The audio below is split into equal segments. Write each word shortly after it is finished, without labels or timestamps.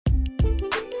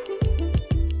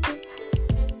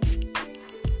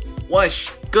What's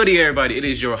goody, everybody? It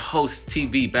is your host,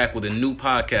 TB, back with a new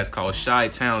podcast called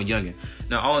Chi-Town Youngin.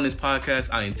 Now, all in this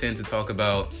podcast, I intend to talk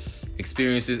about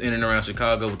experiences in and around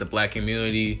Chicago with the black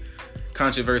community,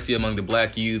 controversy among the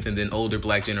black youth, and then older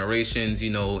black generations,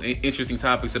 interesting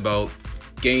topics about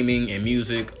gaming and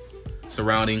music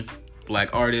surrounding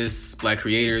black artists, black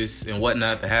creators, and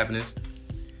whatnot, the happenings.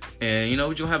 And, we're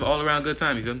going to have an all-around good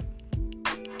time, you feel me?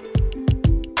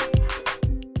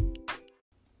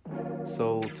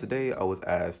 So today I was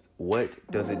asked, what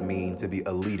does it mean to be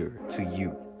a leader to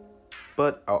you?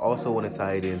 But I also want to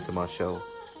tie it into my show,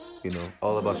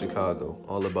 all about Chicago,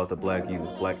 all about the black youth,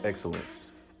 black excellence,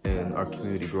 and our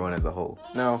community growing as a whole.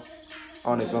 Now,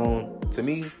 on its own, to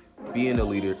me, being a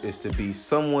leader is to be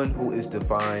someone who is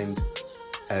defined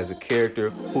as a character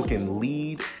who can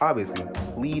lead others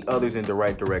in the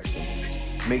right direction.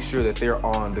 Make sure that they're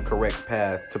on the correct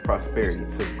path to prosperity,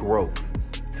 to growth,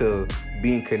 to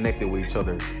being connected with each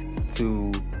other,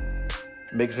 to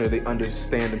make sure they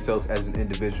understand themselves as an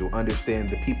individual, understand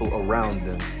the people around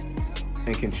them,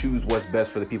 and can choose what's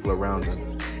best for the people around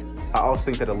them. I also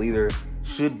think that a leader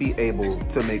should be able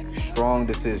to make strong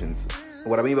decisions.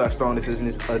 What I mean by strong decision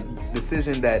is a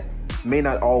decision that may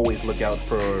not always look out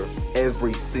for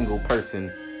every single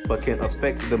person, but can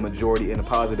affect the majority in a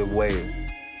positive way.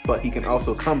 But he can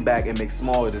also come back and make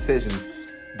smaller decisions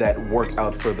that work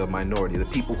out for the minority, the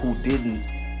people who didn't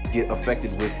get affected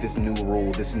with this new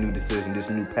rule, this new decision, this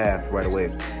new path right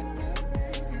away.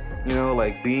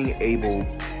 Like being able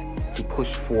to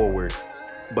push forward,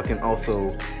 but can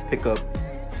also pick up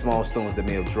small stones that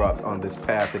may have dropped on this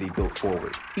path that he built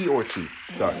forward. He or she,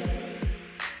 sorry.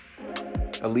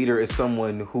 A leader is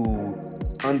someone who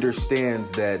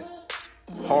understands that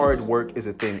hard work is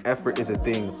a thing, effort is a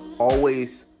thing,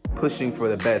 always pushing for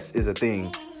the best is a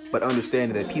thing, but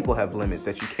understanding that people have limits,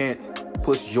 that you can't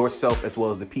push yourself as well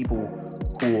as the people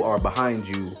who are behind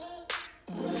you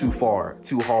too far,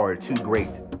 too hard, too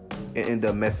great, and end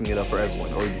up messing it up for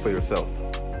everyone or even for yourself.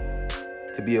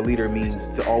 To be a leader means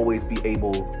to always be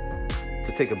able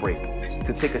to take a break,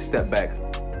 to take a step back,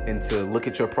 and to look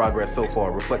at your progress so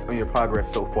far, reflect on your progress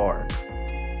so far,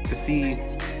 to see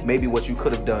maybe what you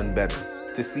could have done better,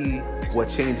 to see what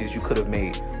changes you could have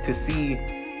made, to see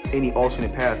any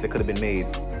alternate paths that could have been made,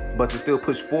 but to still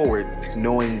push forward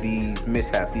knowing these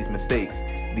mishaps, these mistakes,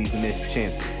 these missed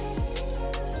chances.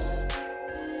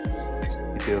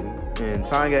 You feel me? And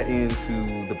tying that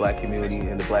into the black community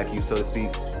and the black youth, so to speak,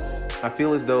 I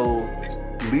feel as though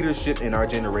leadership in our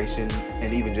generation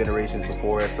and even generations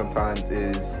before us sometimes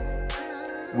is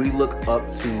we look up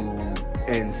to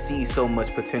and see so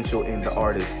much potential in the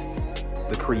artists,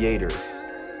 the creators,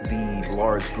 the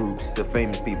large groups, the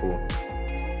famous people.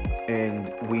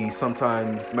 And we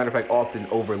sometimes, matter of fact, often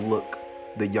overlook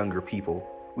the younger people.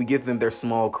 We give them their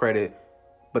small credit,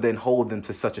 but then hold them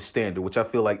to such a standard, which I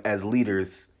feel like as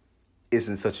leaders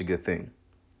isn't such a good thing.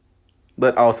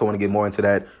 But I also want to get more into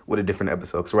that with a different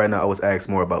episode. So right now I was asked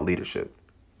more about leadership.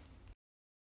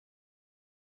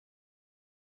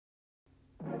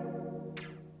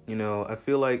 I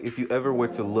feel like if you ever were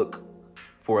to look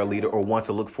for a leader or want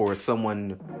to look for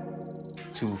someone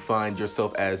to find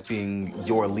yourself as being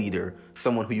your leader,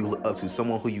 someone who you look up to,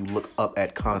 someone who you look up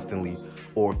at constantly,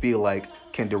 or feel like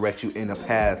can direct you in a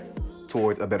path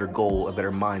towards a better goal, a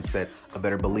better mindset, a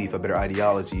better belief, a better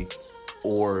ideology,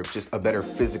 or just a better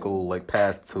physical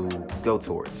path to go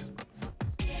towards.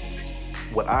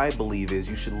 What I believe is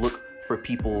you should look for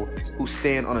people who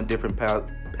stand on a different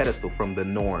pedestal from the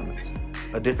norm,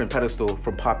 a different pedestal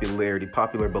from popularity,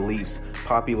 popular beliefs,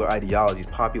 popular ideologies,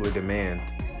 popular demand.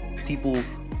 People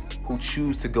who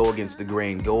choose to go against the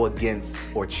grain, go against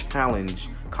or challenge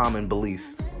common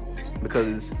beliefs.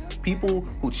 Because people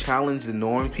who challenge the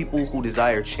norm, people who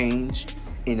desire change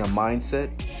in a mindset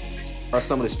are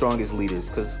some of the strongest leaders.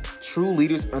 Because true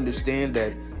leaders understand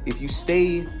that if you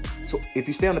stay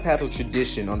on the path of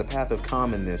tradition, on the path of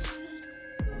commonness,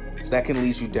 that can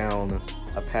lead you down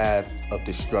a path of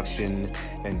destruction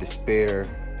and despair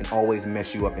and always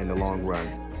mess you up in the long run.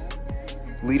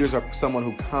 Leaders are someone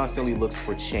who constantly looks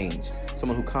for change,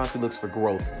 someone who constantly looks for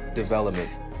growth,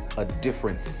 development, a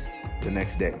difference the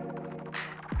next day.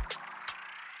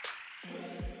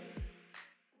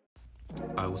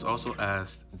 I was also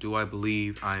asked, do I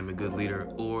believe I am a good leader,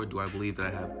 or do I believe that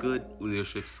I have good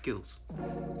leadership skills?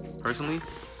 Personally,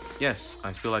 yes,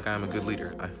 I feel like I am a good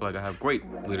leader. I feel like I have great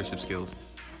leadership skills.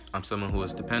 I'm someone who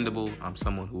is dependable. I'm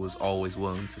someone who is always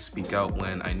willing to speak out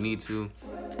when I need to.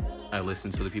 I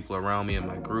listen to the people around me in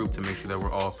my group to make sure that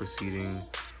we're all proceeding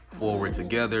forward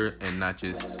together and not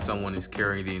just someone is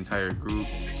carrying the entire group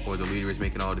or the leader is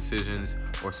making all decisions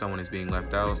or someone is being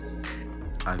left out.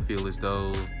 I feel as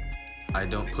though I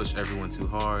don't push everyone too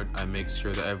hard. I make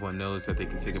sure that everyone knows that they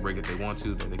can take a break if they want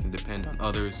to, that they can depend on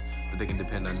others, that they can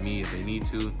depend on me if they need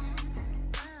to.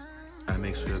 I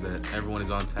make sure that everyone is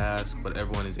on task, but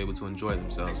everyone is able to enjoy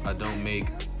themselves. I don't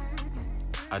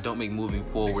make moving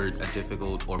forward a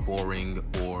difficult or boring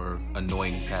or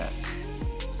annoying task.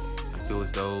 I feel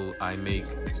as though I make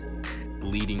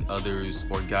leading others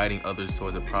or guiding others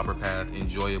towards a proper path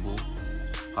enjoyable,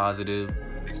 positive,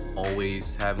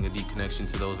 always having a deep connection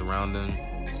to those around them.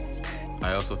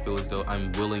 I also feel as though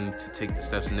I'm willing to take the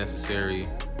steps necessary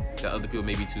that other people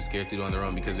may be too scared to do on their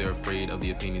own because they're afraid of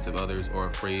the opinions of others or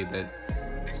afraid that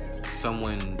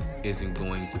someone isn't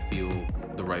going to feel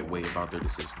the right way about their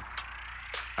decision.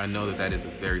 I know that that is a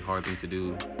very hard thing to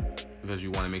do because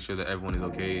you want to make sure that everyone is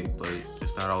okay, but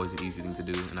it's not always an easy thing to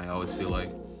do, and I always feel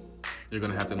like you're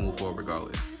going to have to move forward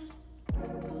regardless.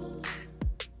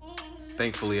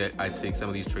 Thankfully, I take some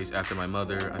of these traits after my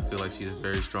mother. I feel like she's a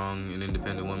very strong and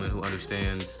independent woman who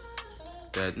understands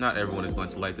that not everyone is going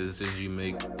to like the decisions you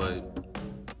make, but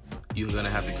you're going to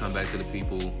have to come back to the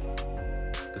people,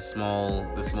 the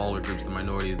smaller groups, the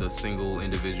minority, the single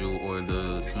individual or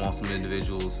the small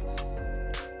individuals,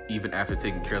 even after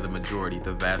taking care of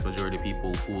the vast majority of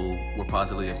people who were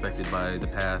positively affected by the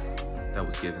path that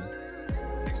was given.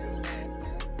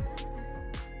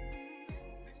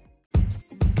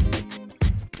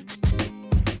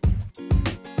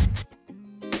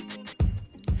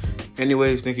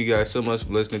 Anyways, thank you guys so much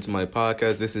for listening to my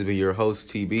podcast. This has been your host,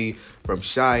 TB, from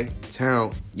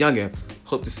Chi-Town, Youngin.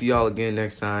 Hope to see y'all again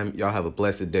next time. Y'all have a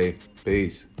blessed day.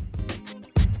 Peace.